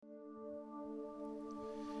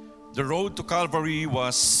The road to Calvary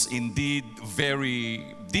was indeed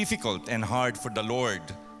very difficult and hard for the Lord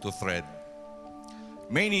to tread.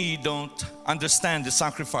 Many don't understand the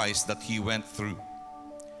sacrifice that He went through.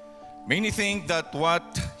 Many think that what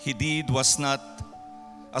He did was not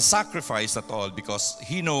a sacrifice at all because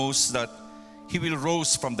He knows that He will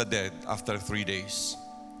rise from the dead after 3 days.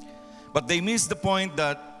 But they miss the point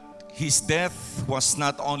that His death was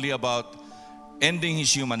not only about ending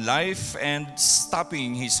His human life and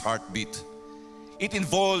stopping His heartbeat. It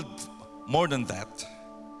involved more than that.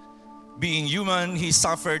 Being human, He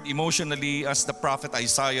suffered emotionally, as the prophet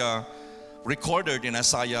Isaiah recorded in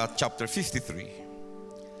Isaiah chapter 53.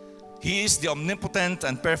 He is the omnipotent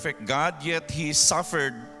and perfect God, yet He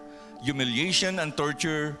suffered humiliation and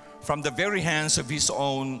torture from the very hands of His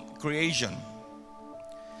own creation.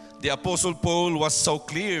 The Apostle Paul was so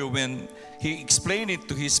clear when he explained it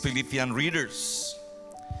to his Philippian readers.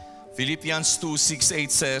 Philippians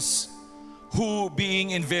 2:6-8 says, "Who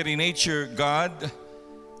being in very nature God,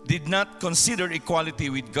 did not consider equality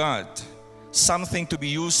with God something to be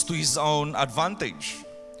used to His own advantage.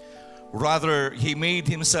 Rather, He made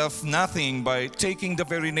Himself nothing by taking the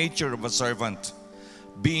very nature of a servant,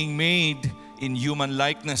 being made in human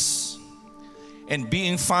likeness. And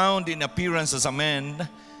being found in appearance as a man,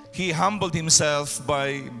 He humbled Himself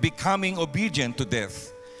by becoming obedient to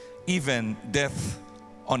death, even death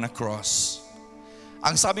on a cross."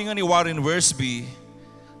 Ang sabi nga ni Warren Wiersbe,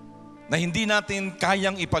 na hindi natin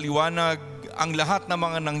kayang ipaliwanag ang lahat ng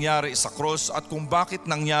mga nangyari sa cross at kung bakit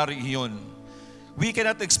nangyari iyon. We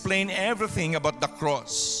cannot explain everything about the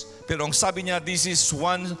cross. Pero ang sabi niya, this is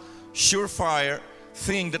one surefire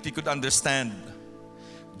thing that we could understand.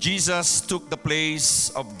 Jesus took the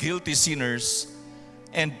place of guilty sinners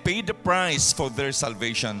and paid the price for their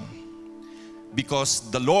salvation.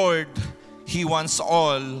 Because the Lord, He wants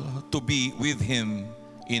all to be with Him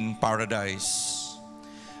in paradise.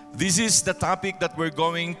 This is the topic that we're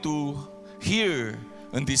going to hear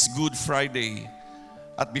on this Good Friday.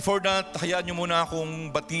 At before that, hayaan niyo muna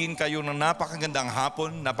akong batiin kayo ng napakagandang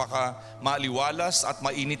hapon, napaka maaliwalas at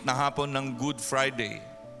mainit na hapon ng Good Friday.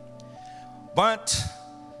 But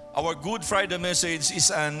our Good Friday message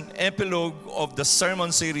is an epilogue of the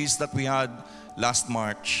sermon series that we had last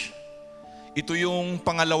March. Ito yung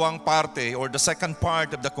pangalawang parte or the second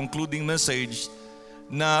part of the concluding message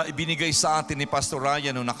na ibinigay sa atin ni Pastor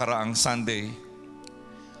Ryan noong nakaraang Sunday.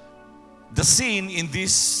 The scene in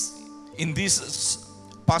these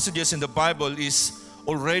passages in the Bible is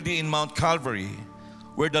already in Mount Calvary,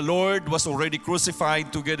 where the Lord was already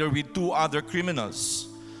crucified together with two other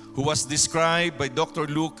criminals, who was described by Dr.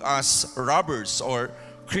 Luke as robbers or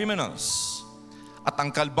criminals. At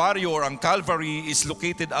ang Kalbaryo or ang Calvary is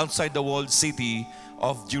located outside the walled city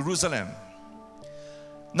of Jerusalem.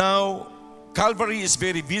 Now, Calvary is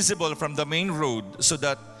very visible from the main road so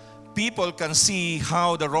that people can see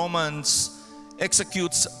how the Romans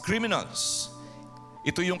executes criminals.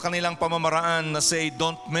 Ito yung kanilang pamamaraan na say,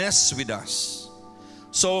 "Don't mess with us."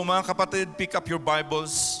 So mga kapatid, pick up your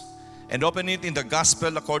Bibles and open it in the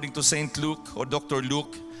Gospel according to St. Luke or Dr.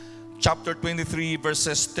 Luke, chapter 23,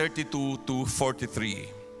 verses 32 to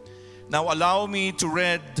 43. Now allow me to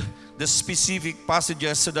read the specific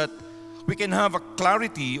passages so that we can have a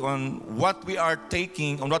clarity on what we are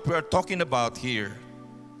talking about here.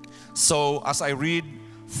 So as I read,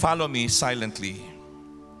 follow me silently.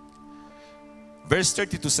 Verse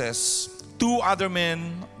 32 says, "Two other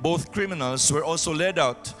men, both criminals, were also led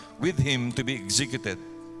out with Him to be executed.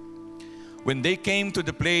 When they came to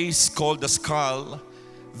the place called the Skull,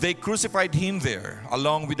 they crucified Him there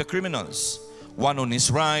along with the criminals, one on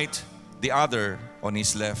His right, the other on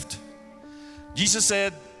His left. Jesus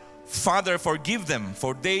said, 'Father, forgive them,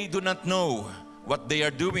 for they do not know what they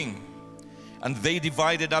are doing.' And they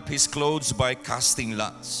divided up His clothes by casting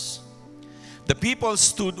lots. The people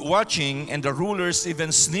stood watching, and the rulers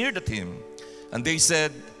even sneered at Him. And they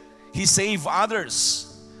said, 'He saved others.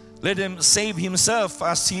 Let Him save Himself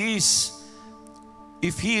as He is,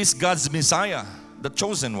 if He is God's Messiah, the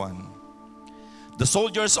chosen one.' The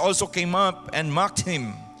soldiers also came up and mocked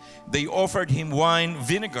Him. They offered Him wine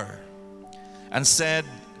vinegar and said,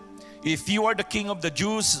 'If you are the King of the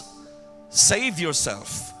Jews, save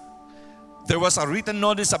yourself.' There was a written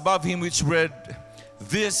notice above Him which read,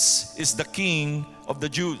 'This is the King of the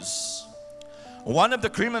Jews.' One of the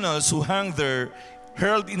criminals who hung there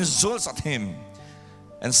hurled insults at Him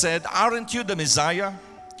and said, 'Aren't you the Messiah?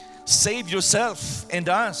 Save yourself and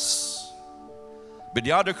us.' But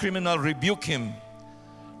the other criminal rebuked Him.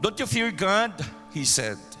 'Don't you fear God?' he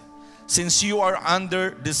said, 'since you are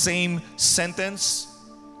under the same sentence?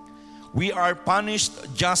 We are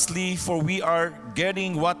punished justly, for we are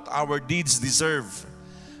getting what our deeds deserve.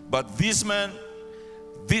 But this man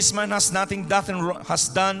has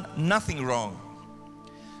done nothing wrong.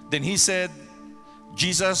 Then he said,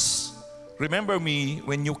 Jesus, remember me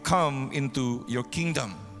when you come into your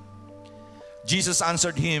kingdom. Jesus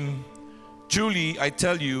answered him, truly I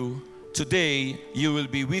tell you, today you will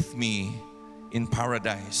be with me in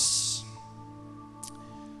paradise.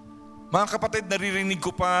 Mga kapatid, naririnig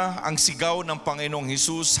ko pa ang sigaw ng Panginoong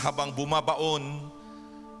Hesus habang bumabaon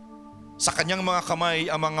sa kanyang mga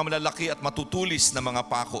kamay ang mga malalaki at matutulis na mga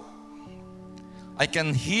pako. I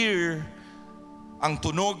can hear ang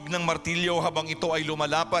tunog ng martilyo habang ito ay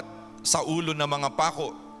lumalapat sa ulo ng mga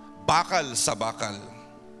pako, bakal sa bakal.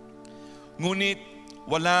 Ngunit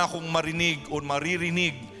wala akong marinig o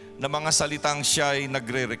maririnig na mga salitang siya'y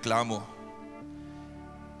nagre-reklamo.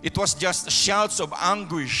 It was just shouts of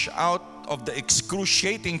anguish out of the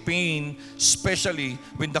excruciating pain, especially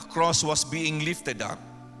when the cross was being lifted up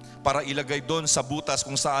para ilagay doon sa butas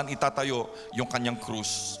kung saan itatayo yung kanyang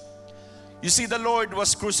krus. You see, the Lord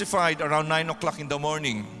was crucified around 9 o'clock in the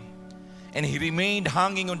morning, and He remained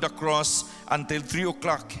hanging on the cross until 3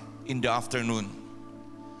 o'clock in the afternoon.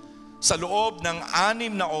 Sa loob ng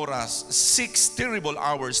 6 na oras, 6 terrible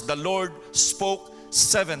hours, the Lord spoke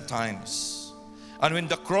 7 times. And when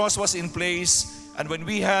the cross was in place, and when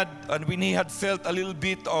He had felt a little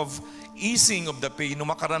bit of easing of the pain, nung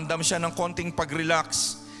makaramdam siya ng konting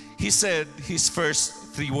pag-relax, He said His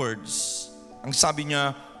first 3 words. Ang sabi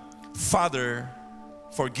niya, Father,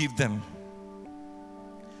 forgive them.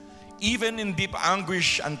 Even in deep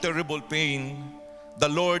anguish and terrible pain, the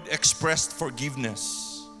Lord expressed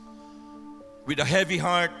forgiveness. With a heavy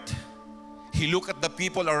heart, He looked at the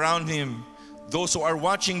people around Him, those who are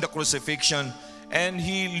watching the crucifixion, and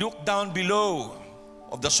He looked down below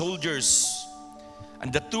of the soldiers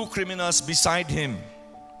and the 2 criminals beside Him.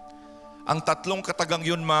 Ang 3 katagang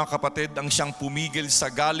yun, mga kapatid, ang siyang pumigil sa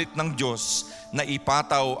galit ng Diyos na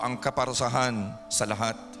ipataw ang kaparusahan sa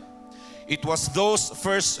lahat. It was those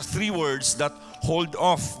first 3 words that hold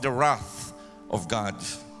off the wrath of God.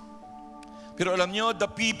 Pero alam nyo, the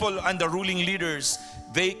people and the ruling leaders,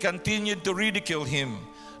 they continued to ridicule Him,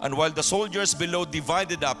 and while the soldiers below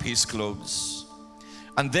divided up His clothes.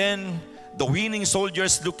 And then the winning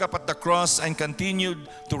soldiers looked up at the cross and continued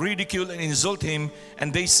to ridicule and insult Him,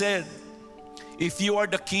 and they said, if you are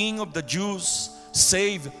the King of the Jews,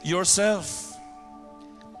 save yourself.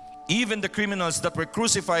 Even the criminals that were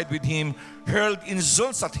crucified with Him hurled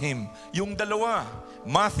insults at Him. Yung dalawa,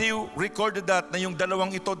 Matthew recorded that na yung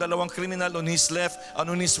dalawang criminal on his left and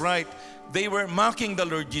on his right, they were mocking the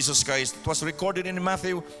Lord Jesus Christ. It was recorded in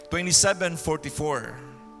Matthew 27:44.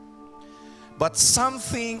 But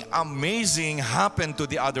something amazing happened to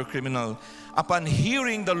the other criminal. Upon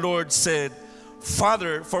hearing the Lord said,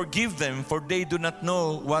 Father, forgive them, for they do not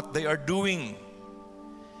know what they are doing.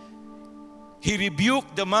 He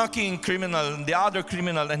rebuked the mocking criminal, the other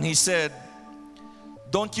criminal, and He said,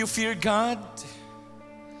 don't you fear God,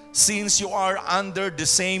 since you are under the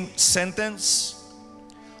same sentence?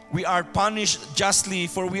 We are punished justly,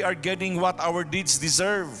 for we are getting what our deeds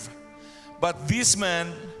deserve. But this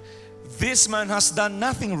man has done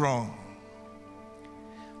nothing wrong.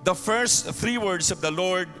 The first 3 words of the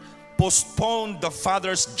Lord postponed the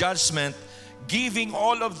Father's judgment, giving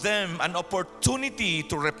all of them an opportunity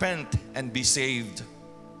to repent and be saved.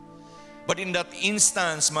 But in that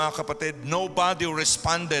instance, mga kapatid, nobody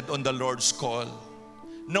responded on the Lord's call.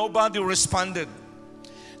 Nobody responded.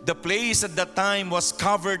 The place at that time was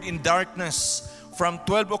covered in darkness from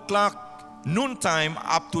 12 o'clock noontime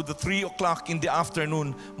up to the 3 o'clock in the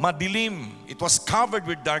afternoon. Madilim. It was covered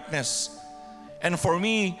with darkness. And for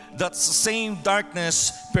me, that same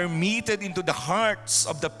darkness permeated into the hearts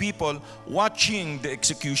of the people watching the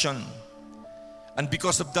execution. And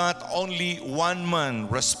because of that, only one man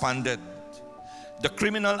responded. The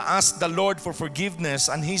criminal asked the Lord for forgiveness,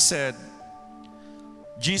 and he said,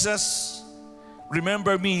 Jesus,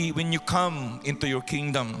 remember me when you come into your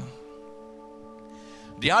kingdom.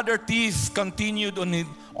 The other thief continued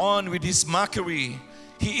on with his mockery.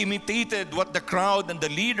 He imitated what the crowd and the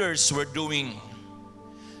leaders were doing.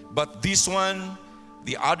 But this one,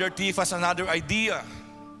 the other thief, has another idea.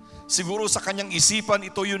 Siguro sa kanyang isipan,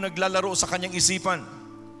 ito yung naglalaro sa kanyang isipan.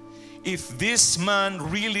 If this man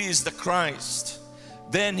really is the Christ,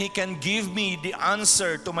 then he can give me the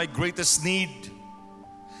answer to my greatest need,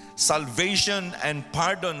 salvation and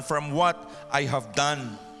pardon from what I have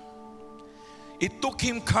done. It took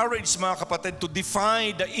him courage, mga kapatid, to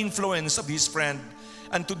defy the influence of his friend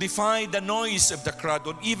and to defy the noise of the crowd,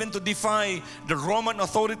 or even to defy the Roman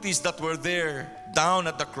authorities that were there down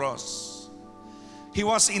at the cross. He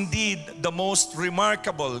was indeed the most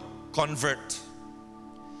remarkable convert.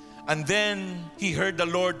 And then he heard the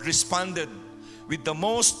Lord responded with the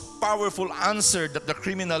most powerful answer that the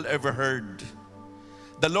criminal ever heard.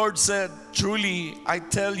 The Lord said, "Truly, I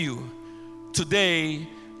tell you, today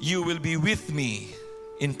you will be with me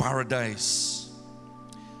in paradise."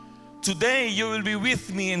 Today you will be with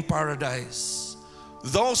me in paradise.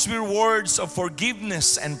 Those were words of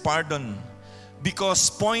forgiveness and pardon. Because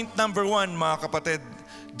point number one, mga kapatid,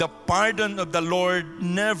 the pardon of the Lord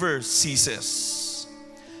never ceases.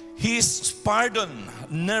 His pardon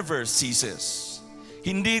never ceases.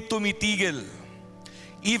 Hindi tumitigil.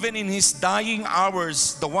 Even in His dying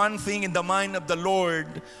hours, the one thing in the mind of the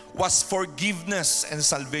Lord was forgiveness and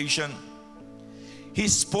salvation. He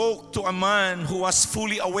spoke to a man who was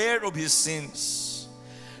fully aware of his sins.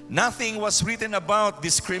 Nothing was written about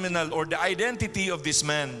this criminal or the identity of this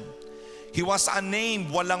man. He was unnamed,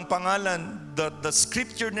 walang pangalan. The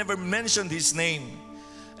scripture never mentioned his name.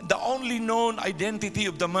 The only known identity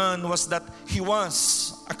of the man was that he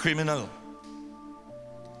was a criminal.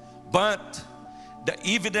 But the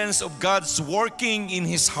evidence of God's working in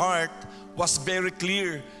his heart was very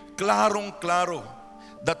clear, klarong-klaro,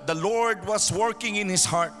 that the Lord was working in his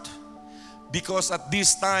heart. Because at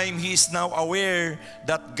this time, he is now aware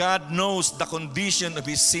that God knows the condition of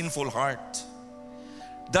his sinful heart.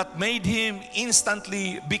 That made him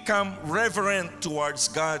instantly become reverent towards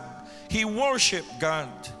God. He worshiped God.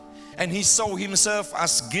 And he saw himself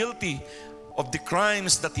as guilty of the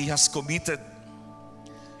crimes that he has committed.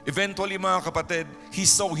 Eventually, mga kapatid, he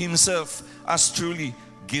saw himself as truly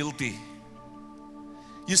guilty.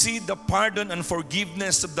 You see, the pardon and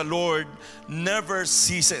forgiveness of the Lord never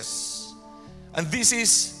ceases. And this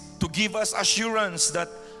is to give us assurance that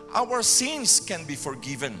our sins can be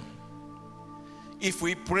forgiven. If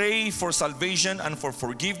we pray for salvation and for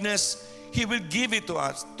forgiveness, He will give it to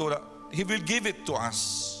us. He will give it to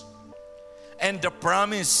us. And the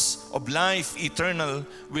promise of life eternal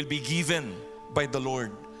will be given by the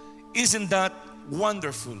Lord. Isn't that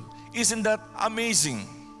wonderful? Isn't that amazing?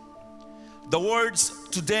 The words,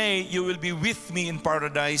 "Today you will be with me in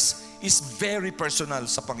paradise," is very personal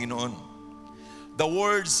sa Panginoon. The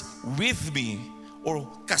words, "with me," or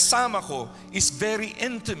 "kasama ko," is very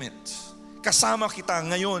intimate. Kasama kita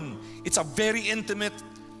ngayon. It's a very intimate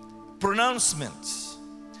pronouncement.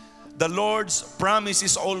 The Lord's promise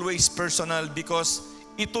is always personal because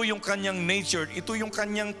ito yung kanyang nature, ito yung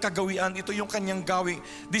kanyang kagawian, ito yung kanyang gawi.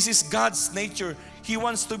 This is God's nature. He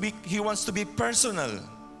wants to be personal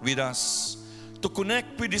with us, to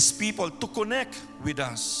connect with His people, to connect with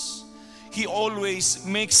us. He always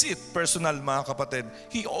makes it personal, mga kapatid.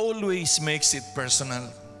 He always makes it personal.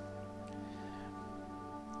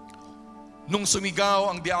 Nung sumigaw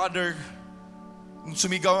ang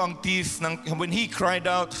thief, when he cried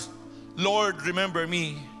out, "Lord, remember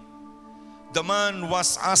me," the man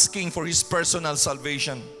was asking for his personal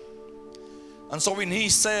salvation. And so when he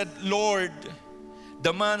said, "Lord,"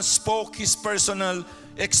 the man spoke his personal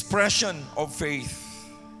expression of faith.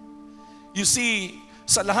 You see,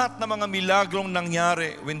 sa lahat ng mga milagrong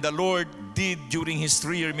nangyari when the Lord did during His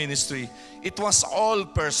 3-year ministry, it was all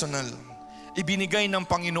personal. Ibinigay ng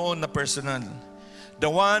Panginoon na personal. The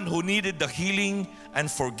one who needed the healing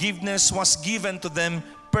and forgiveness was given to them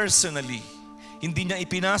personally. Hindi niya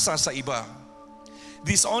ipinasa sa iba.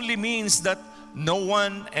 This only means that no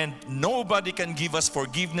one and nobody can give us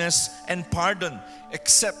forgiveness and pardon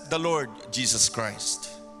except the Lord Jesus Christ.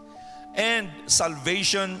 And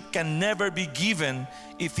salvation can never be given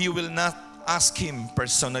if you will not ask Him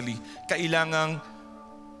personally. Kailangang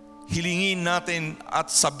hilingin natin at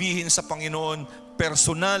sabihin sa Panginoon,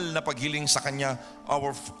 personal na paghiling sa Kanya,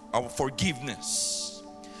 our forgiveness.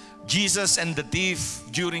 Jesus and the thief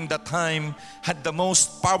during that time had the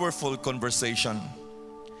most powerful conversation.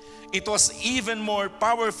 It was even more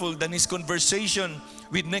powerful than his conversation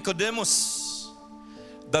with Nicodemus.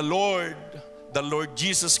 The Lord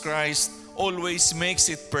Jesus Christ always makes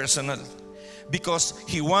it personal because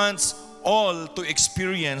He wants all to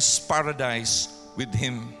experience paradise with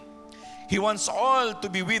Him. He wants all to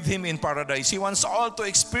be with Him in paradise. He wants all to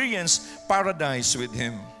experience paradise with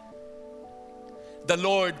Him. The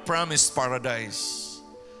Lord promised paradise.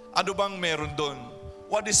 Ano bang meron doon?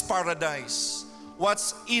 What is paradise?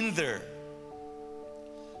 What's in there?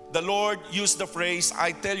 The Lord used the phrase,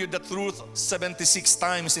 "I tell you the truth," 76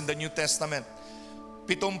 times in the New Testament.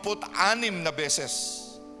 76 na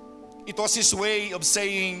beses. It was His way of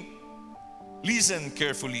saying, listen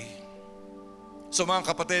carefully. So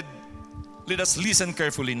mga kapatid, Let us listen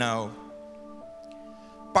carefully now.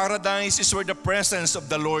 Paradise is where the presence of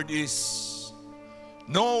the Lord is.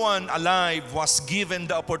 No one alive was given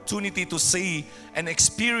the opportunity to see and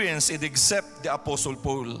experience it except the Apostle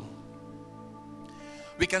Paul.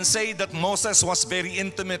 We can say that Moses was very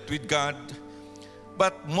intimate with God,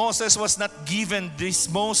 but Moses was not given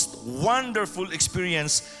this most wonderful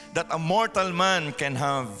experience that a mortal man can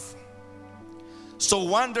have. So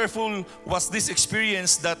wonderful was this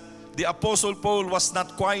experience that the Apostle Paul was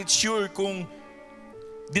not quite sure kung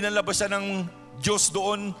dinala ba siya ng Diyos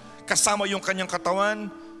doon kasama yung kanyang katawan,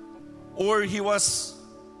 or he was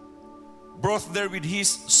brought there with his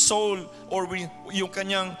soul, or yung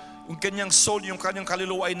kanyang soul, yung kanyang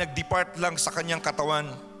kaluluwa ay nag-depart lang sa kanyang katawan.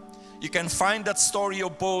 You can find that story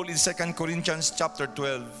of Paul in 2 Corinthians chapter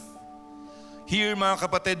 12. Here, mga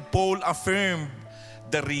kapatid, Paul affirmed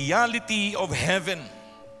the reality of heaven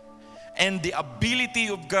and the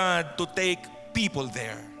ability of God to take people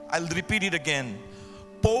there. I'll repeat it again.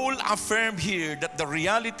 Paul affirmed here that the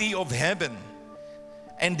reality of heaven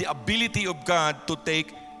and the ability of God to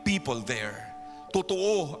take people there.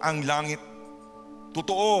 Totoo ang langit.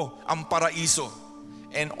 Totoo ang paraiso.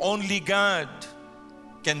 And only God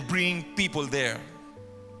can bring people there.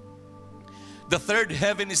 The third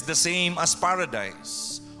heaven is the same as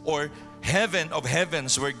paradise, or heaven of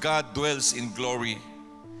heavens, where God dwells in glory.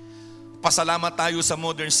 Pasalamat tayo sa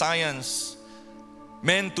modern science.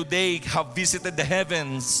 Men today have visited the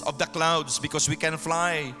heavens of the clouds because we can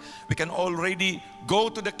fly. We can already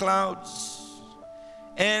go to the clouds.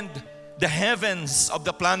 And the heavens of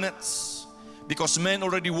the planets because men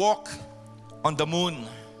already walk on the moon.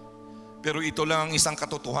 Pero ito lang isang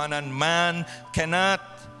katotohanan. Man cannot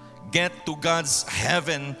get to God's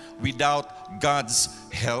heaven without God's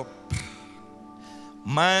help.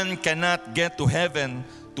 Man cannot get to heaven,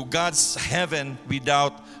 to God's heaven,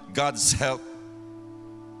 without God's help.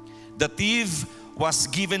 The thief was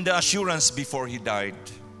given the assurance before he died.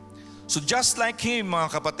 So just like him, mga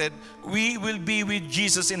kapatid, we will be with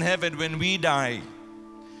Jesus in heaven when we die.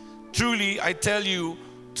 Truly, I tell you,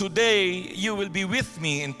 today you will be with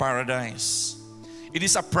me in paradise. It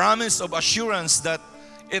is a promise of assurance that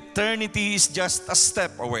eternity is just a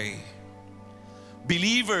step away.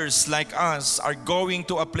 Believers like us are going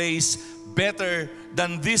to a place better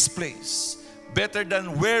than this place, better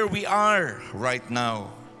than where we are right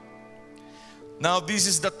now. Now, this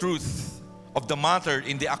is the truth of the matter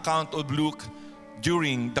in the account of Luke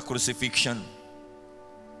during the crucifixion.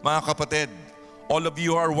 Mga kapatid, all of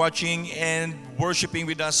you are watching and worshiping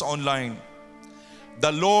with us online.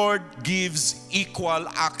 The Lord gives equal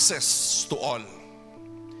access to all.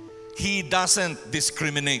 He doesn't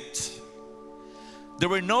discriminate. There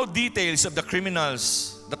were no details of the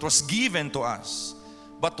criminals that was given to us.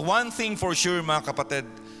 But one thing for sure, mga kapatid,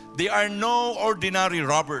 they are no ordinary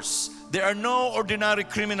robbers. They are no ordinary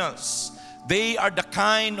criminals. They are the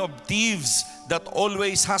kind of thieves that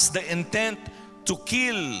always has the intent to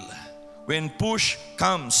kill when push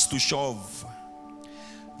comes to shove.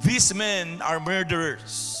 These men are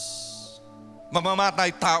murderers.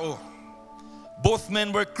 Mamamatay tao. Both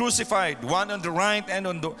men were crucified, one on the right and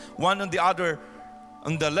one on the other,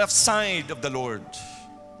 on the left side of the Lord.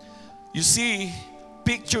 You see,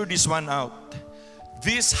 picture this one out.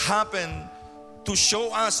 This happened to show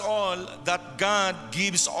us all that God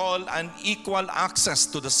gives all an equal access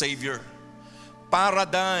to the Savior.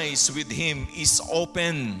 Paradise with Him is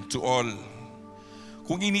open to all.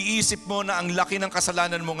 Kung iniisip mo na ang laki ng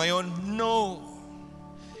kasalanan mo ngayon, no.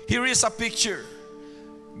 Here is a picture.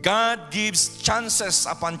 God gives chances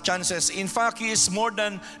upon chances. In fact, He is more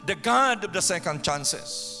than the God of the second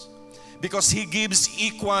chances. Because He gives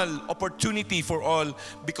equal opportunity for all,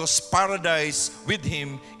 because paradise with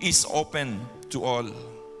Him is open to all.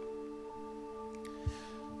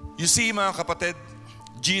 You see, mga kapatid,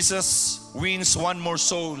 Jesus wins one more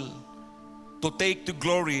soul to take to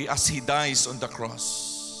glory as He dies on the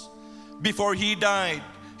cross. Before He died,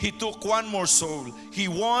 He took one more soul. He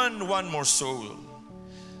won one more soul.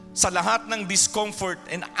 Sa lahat ng discomfort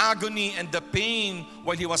and agony and the pain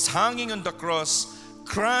while He was hanging on the cross,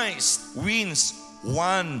 Christ wins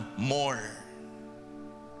one more.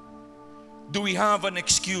 Do we have an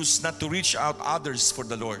excuse not to reach out others for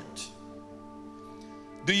the Lord?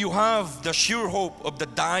 Do you have the sure hope of the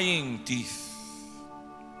dying thief?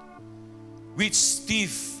 Which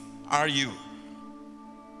thief are you?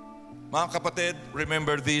 Mga kapatid,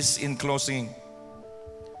 remember this in closing.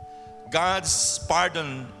 God's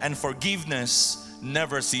pardon and forgiveness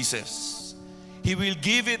never ceases. He will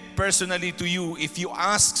give it personally to you if you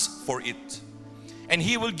ask for it. And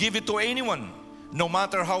He will give it to anyone, no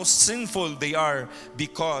matter how sinful they are,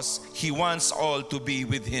 because He wants all to be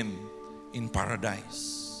with Him in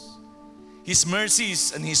paradise. His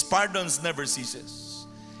mercies and His pardons never ceases.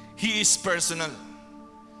 He is personal.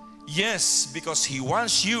 Yes, because He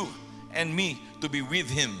wants you and me to be with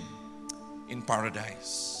Him in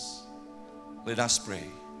paradise. Let us pray.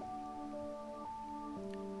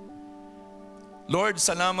 Lord,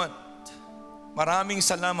 salamat. Maraming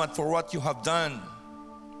salamat for what you have done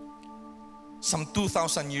some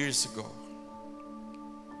 2,000 years ago.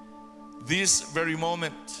 This very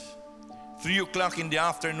moment, 3 o'clock in the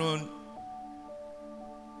afternoon,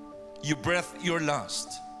 you breathed your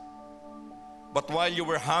last. But while you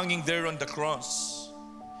were hanging there on the cross,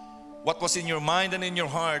 what was in your mind and in your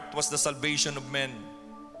heart was the salvation of men.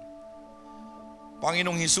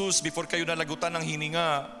 Panginoong Jesus, before kayo nalagutan ng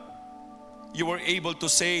hininga, you were able to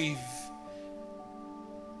save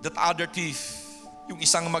that other thief, yung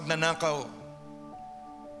isang magnanakaw.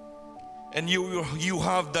 And you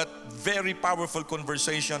have that very powerful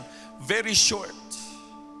conversation, very short.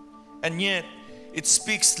 And yet, it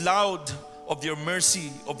speaks loud of your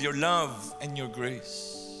mercy, of your love, and your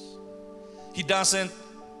grace. He doesn't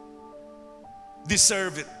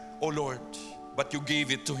deserve it, O Lord, but you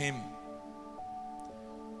gave it to Him.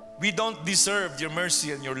 We don't deserve your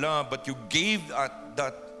mercy and your love, but you gave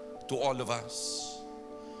that to all of us.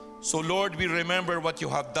 So Lord, we remember what you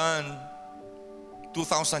have done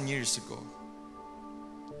 2,000 years ago.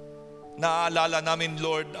 Naaalala namin,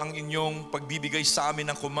 Lord, ang inyong pagbibigay sa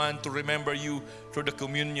amin ng command to remember you through the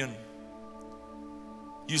communion.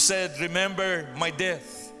 You said, remember my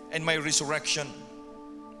death and my resurrection.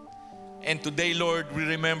 And today, Lord, we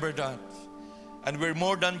remember that. And we're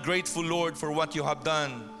more than grateful, Lord, for what you have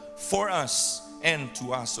done for us and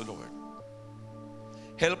to us, O Lord.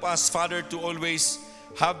 Help us, Father, to always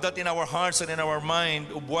have that in our hearts and in our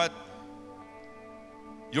mind of what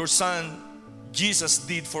your Son, Jesus,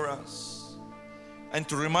 did for us. And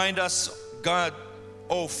to remind us, God,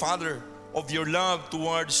 oh Father, of your love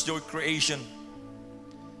towards your creation.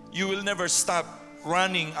 You will never stop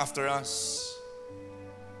running after us.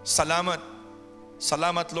 Salamat.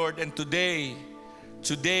 Salamat, Lord. And today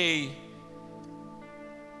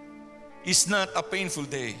is not a painful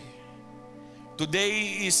day.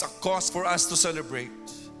 Today is a cause for us to celebrate.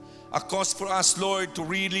 A cause for us, Lord, to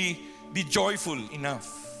really be joyful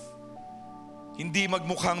enough. Hindi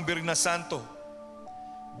magmukhang Birna Santo,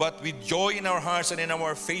 but with joy in our hearts and in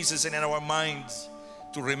our faces and in our minds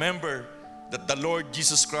to remember that the Lord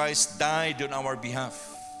Jesus Christ died on our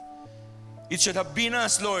behalf. It should have been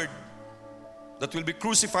us, Lord, that will be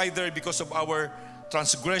crucified there because of our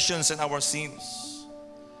transgressions and our sins.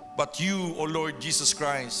 But you, O Lord Jesus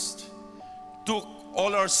Christ, took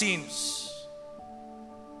all our sins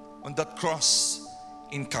on that cross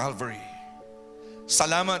in Calvary.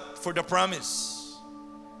 Salamat for the promise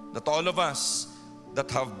that all of us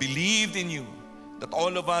that have believed in you, that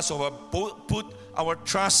all of us who have put our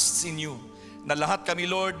trusts in you, na lahat kami,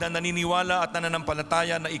 Lord, na naniniwala at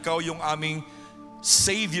nananampalataya na ikaw yung aming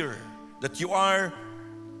Savior, that you are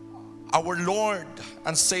our Lord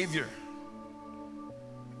and Savior.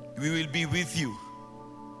 We will be with you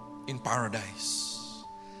in paradise.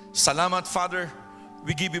 Salamat, Father.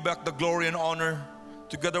 We give you back the glory and honor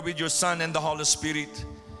together with your Son and the Holy Spirit.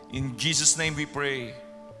 In Jesus' name we pray.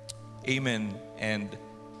 Amen and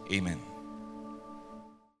amen.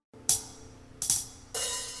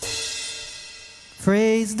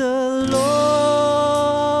 Praise the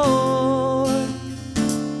Lord.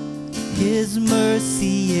 His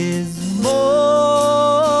mercy is more,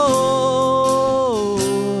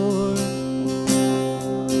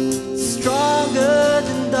 stronger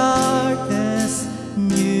than darkness,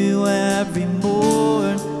 new every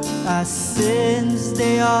morn. Our sins,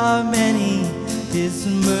 they are many, His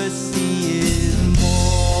mercy is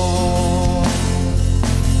more.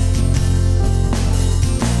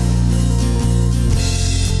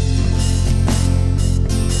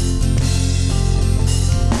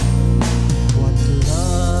 What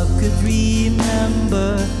love could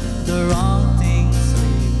remember the wrong things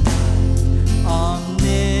we've done?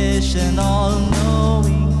 Omniscient,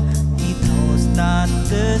 all-knowing, He knows not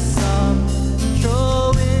the sum.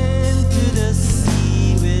 Throw into the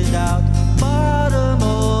sea without bottom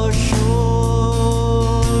or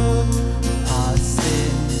shore. Our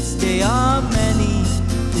sins, they are many,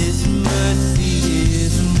 His mercy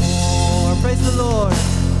is more. Praise the Lord.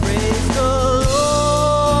 Praise the Lord.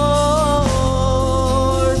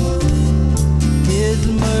 His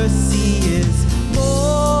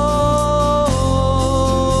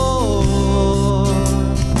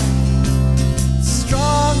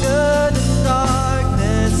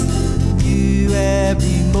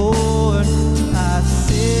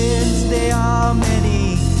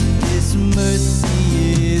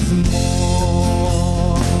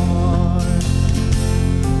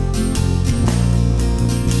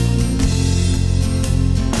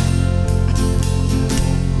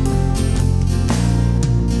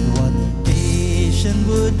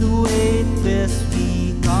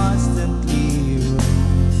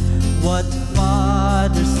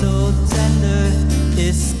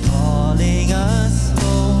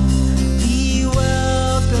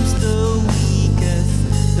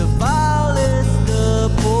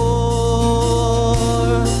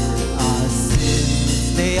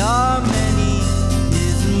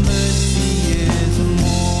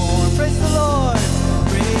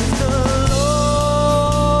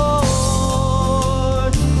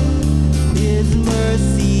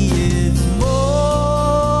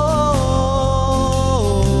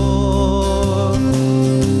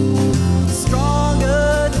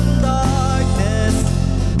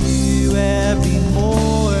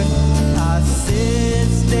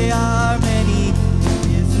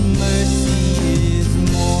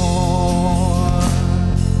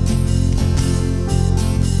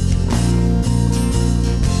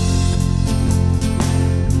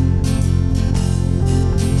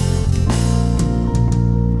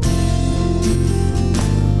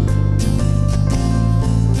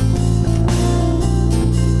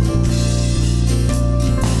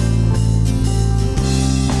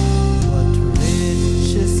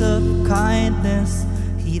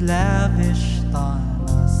lavished on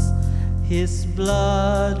us. His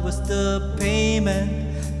blood was the payment,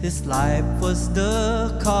 His life was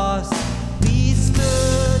the cost. We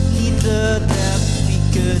stood neath the depth we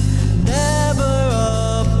could never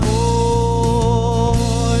afford.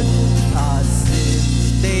 Our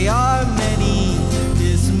sins, they are many,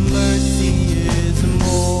 His mercy is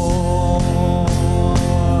more.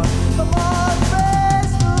 Come on,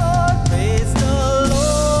 praise the Lord, praise the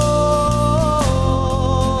Lord.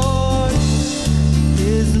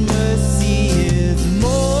 His mercy is more.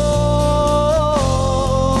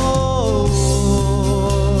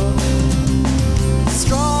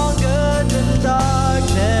 Stronger than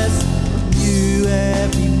darkness, new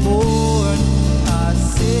every morn. Our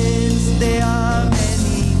sins, they are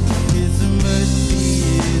many, His mercy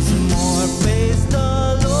is more. Praise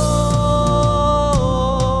the Lord,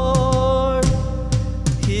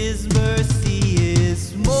 His mercy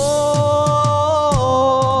is more.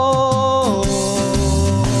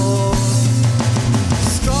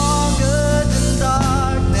 Stronger than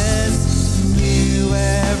darkness, new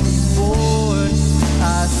every morn.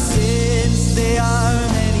 Our sins, they are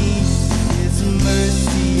many, His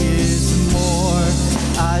mercy is more.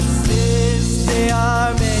 Our sins, they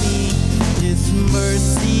are many, His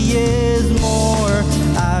mercy is more.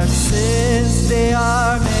 Our sins, they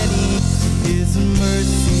are many, His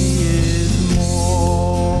mercy is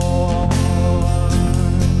more.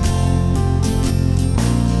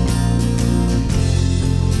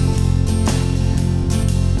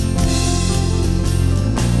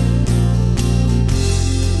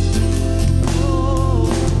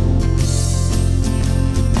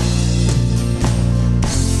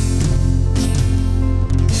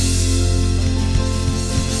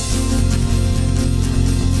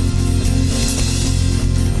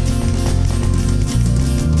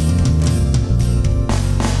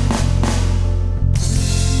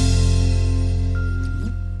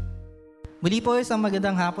 Muli po isang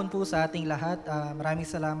magandang hapon po sa ating lahat. Maraming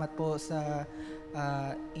salamat po sa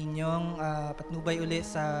inyong patnubay uli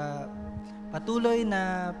sa patuloy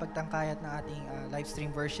na pagtangkayat ng ating live stream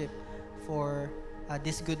worship for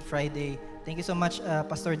this Good Friday. Thank you so much,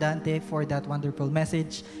 Pastor Dante, for that wonderful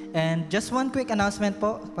message. And just one quick announcement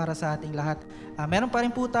po para sa ating lahat. Meron pa rin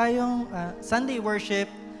po tayong Sunday worship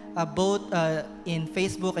both in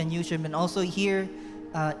Facebook and YouTube and also here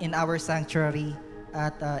in our sanctuary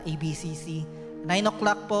at ABCC. 9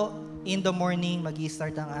 o'clock po in the morning,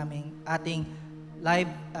 mag-i-start ang ating live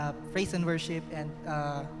praise and worship and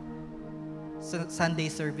Sunday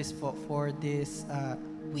service po for this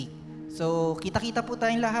week. So, kita-kita po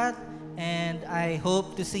tayong lahat and I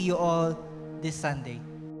hope to see you all this Sunday.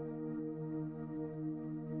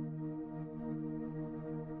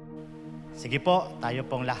 Sige po, tayo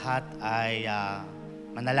pong lahat ay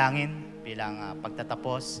manalangin bilang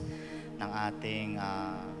pagtatapos ng ating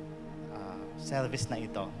service na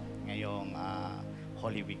ito ngayong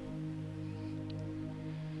Holy Week.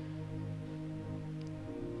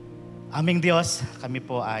 Aming Diyos, kami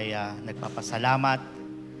po ay nagpapasalamat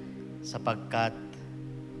sapagkat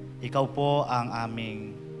Ikaw po ang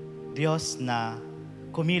aming Diyos na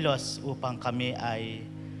kumilos upang kami ay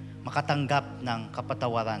makatanggap ng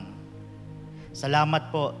kapatawaran.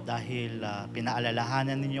 Salamat po dahil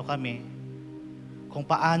pinaalalahanan ninyo kami kung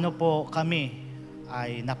paano po kami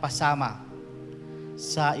ay napasama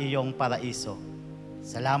sa iyong paraiso.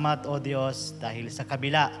 Salamat, O Diyos, dahil sa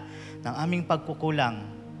kabila ng aming pagkukulang,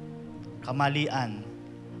 kamalian,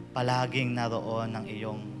 palaging naroon ang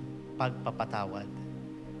iyong pagpapatawad.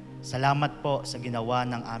 Salamat po sa ginawa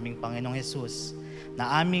ng aming Panginoong Hesus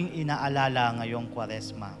na aming inaalala ngayong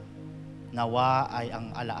Kwaresma. Nawa ay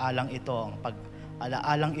ang alaalang ito, ang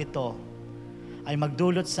pag-alaalang ito ay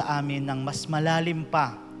magdulot sa amin ng mas malalim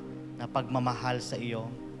pa na pagmamahal sa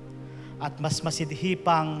iyo at mas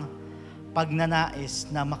masidhipang pagnanais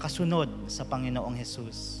na makasunod sa Panginoong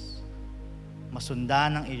Hesus.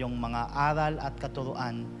 Masundan ang iyong mga aral at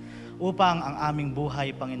katuruan upang ang aming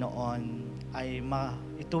buhay, Panginoon, ay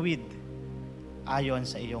maituwid ayon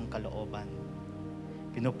sa iyong kalooban.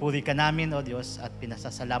 Pinupuri ka namin, O Diyos, at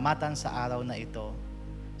pinasasalamatan sa araw na ito.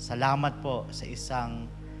 Salamat po sa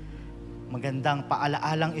isang magandang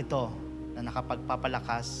paalaalang ito na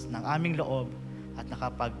nakapagpapalakas ng aming loob at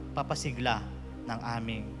nakapagpapasigla ng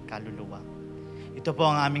aming kaluluwa. Ito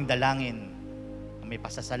po ang aming dalangin. May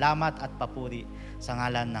pasasalamat at papuri sa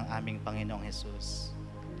ngalan ng aming Panginoong Hesus.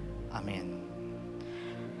 Amen.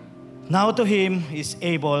 Now to Him is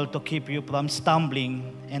able to keep you from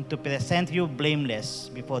stumbling and to present you blameless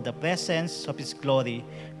before the presence of His glory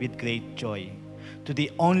with great joy. To the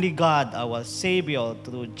only God, our Savior,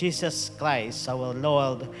 through Jesus Christ, our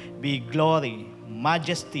Lord, be glory,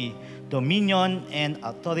 majesty, dominion, and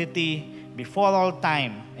authority before all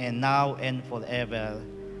time, and now and forever.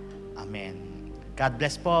 Amen. God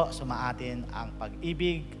bless po. Sumaatin ang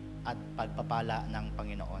pag-ibig at pagpapala ng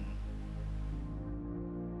Panginoon.